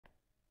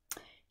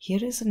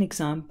Here is an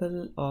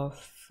example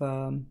of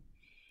a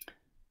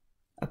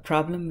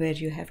problem where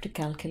you have to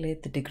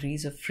calculate the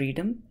degrees of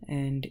freedom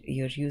and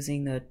you're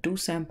using a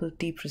two-sample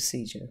T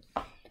procedure.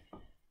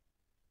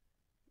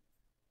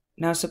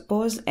 Now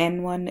suppose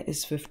N1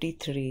 is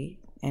 53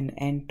 and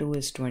N2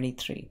 is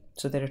 23.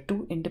 So there are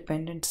two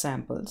independent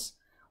samples,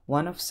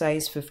 one of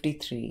size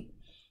 53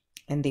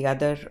 and the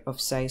other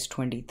of size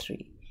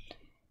 23.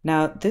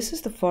 Now this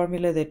is the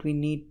formula that we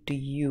need to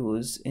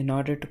use in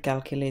order to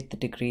calculate the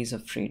degrees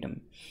of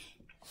freedom.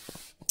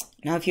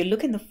 Now if you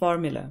look in the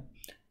formula,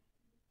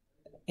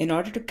 in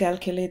order to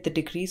calculate the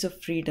degrees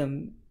of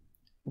freedom,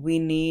 we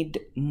need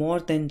more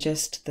than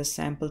just the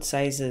sample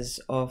sizes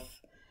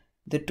of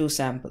the two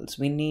samples.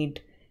 We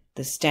need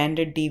the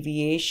standard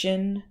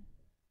deviation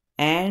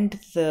and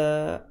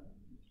the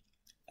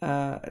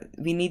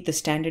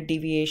standard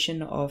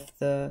deviation of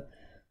the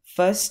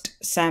first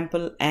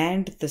sample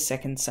and the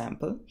second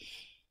sample.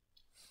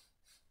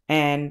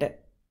 And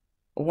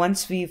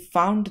once we've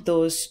found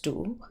those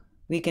two,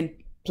 we can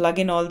plug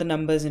in all the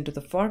numbers into the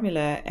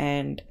formula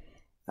and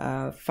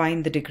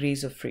find the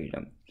degrees of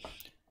freedom.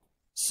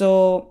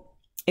 So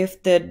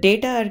if the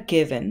data are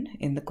given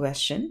in the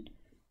question,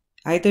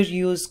 either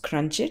use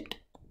Crunchit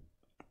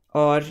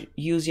or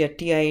use your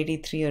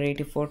TI-83 or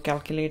 84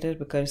 calculator,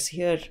 because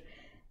here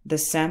the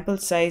sample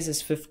size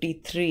is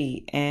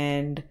 53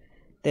 and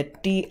the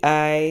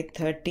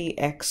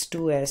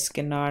TI-30X2S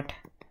cannot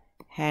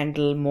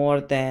handle more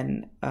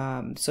than,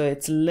 so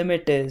its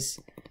limit is,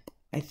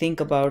 I think,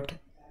 about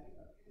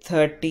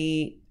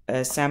 30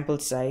 sample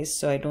size,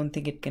 so I don't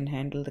think it can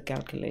handle the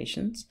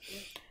calculations.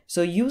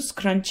 So use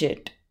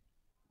Crunchit.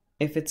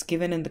 If it's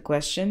given in the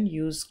question,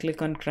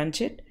 click on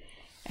Crunchit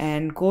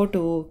and go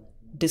to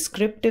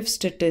descriptive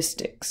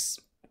statistics.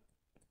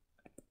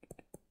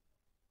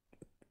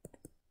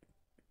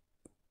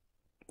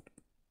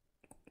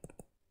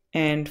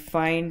 And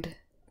find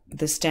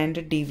the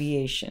standard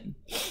deviation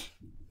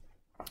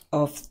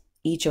of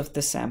each of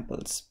the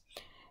samples.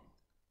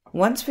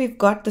 Once we've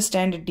got the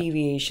standard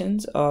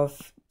deviations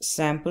of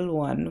sample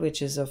 1,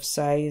 which is of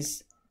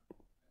size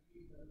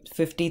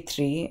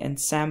 53, and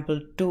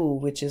sample 2,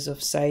 which is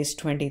of size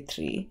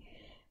 23,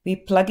 we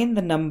plug in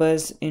the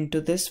numbers into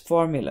this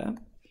formula,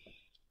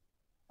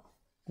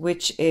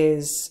 which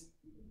is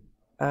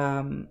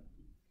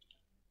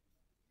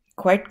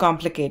quite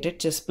complicated.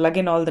 Just plug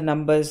in all the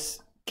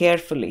numbers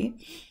carefully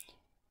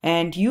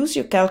and use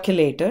your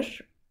calculator.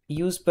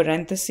 Use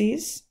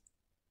parentheses,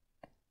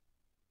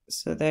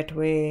 so that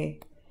way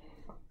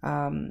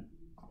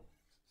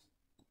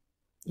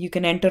you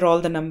can enter all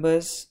the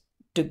numbers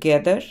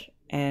together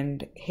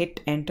and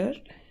hit enter.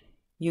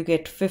 You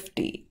get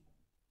 50.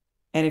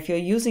 And if you're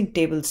using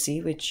table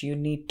C, which you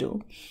need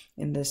to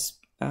in this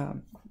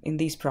in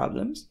these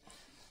problems,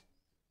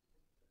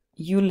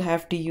 you'll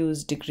have to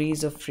use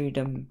degrees of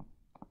freedom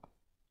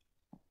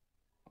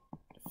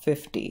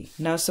 50.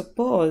 Now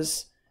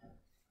suppose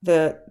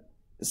the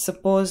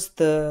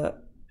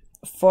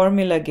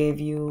formula gave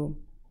you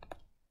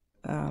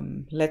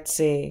let's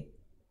say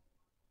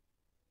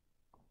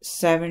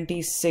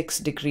 76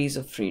 degrees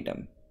of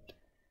freedom.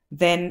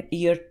 Then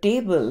your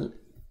table,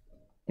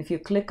 if you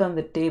click on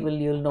the table,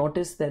 you'll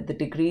notice that the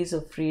degrees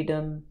of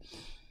freedom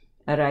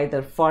are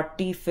either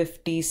 40,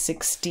 50,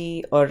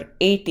 60 or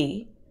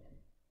 80.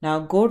 Now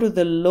go to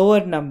the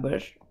lower number,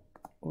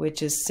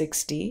 which is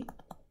 60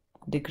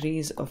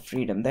 degrees of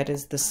freedom. That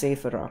is the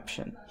safer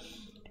option.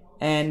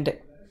 And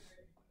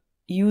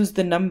use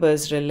the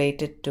numbers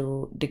related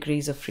to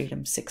degrees of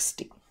freedom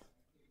 60.